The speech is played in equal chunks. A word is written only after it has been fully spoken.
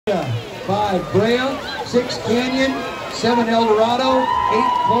5 Brea, 6 Canyon, 7 Dorado, 8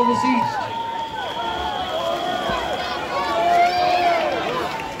 Clovis East.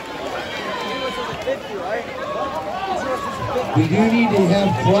 We do need to have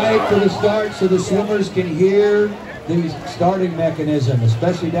quiet for the start so the swimmers can hear the starting mechanism,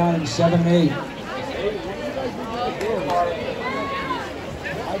 especially down in 7 and 8.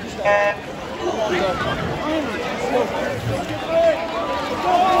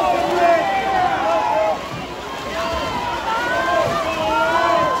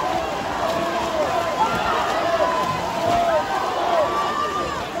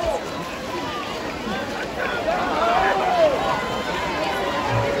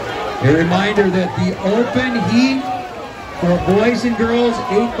 A reminder that the open heat for boys and girls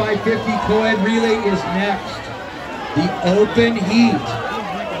 8x50 co-ed relay is next. The open heat.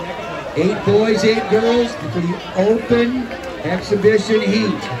 8 boys, 8 girls for the open exhibition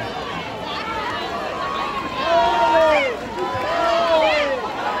heat.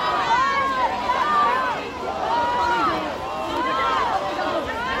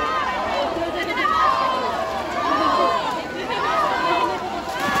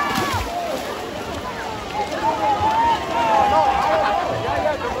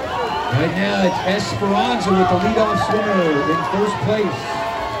 Right now it's Esperanza with the leadoff swimmer in first place.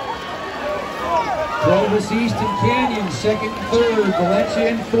 Clovis East and Canyon, second and third. Valencia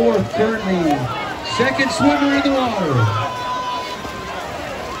in fourth currently. Second swimmer in the water.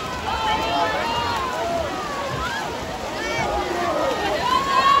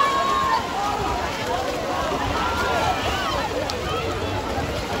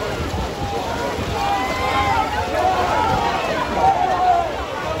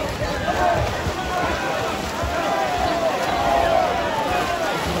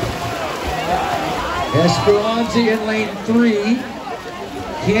 Esperanza in lane 3,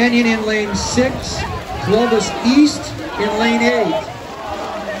 Canyon in lane 6, Clovis East in lane 8.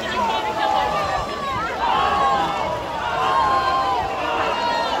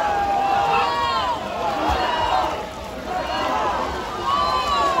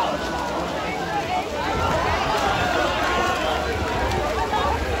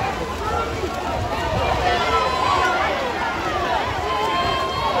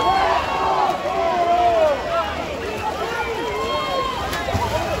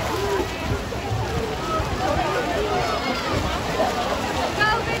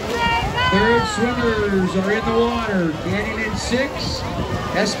 Third swimmers are in the water. Canyon in 6,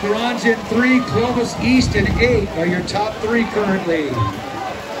 Esperanza in 3, Clovis East in 8 are your top 3 currently.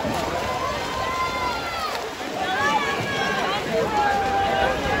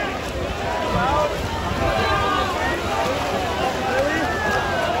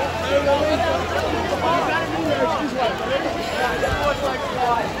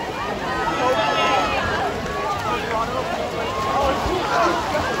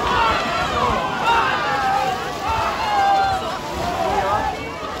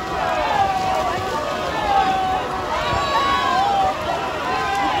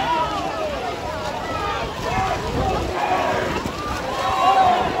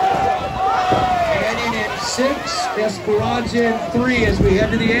 Esperanza in 3 as we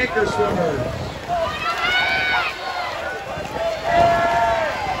head to the anchor swimmers.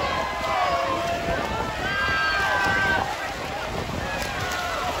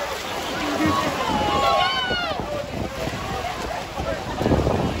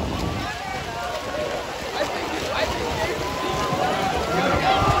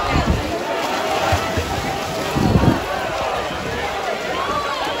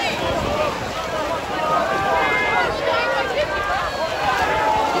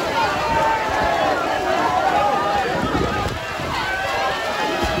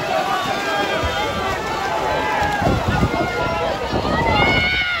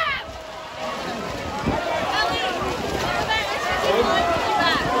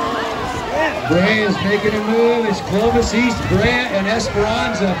 Brea is making a move. It's Clovis East, Brea, and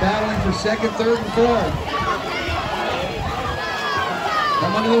Esperanza battling for second, third, and fourth.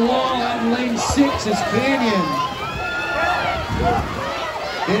 Coming to the wall out in lane 6 is Canyon.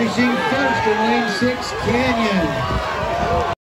 Finishing first in lane 6, Canyon.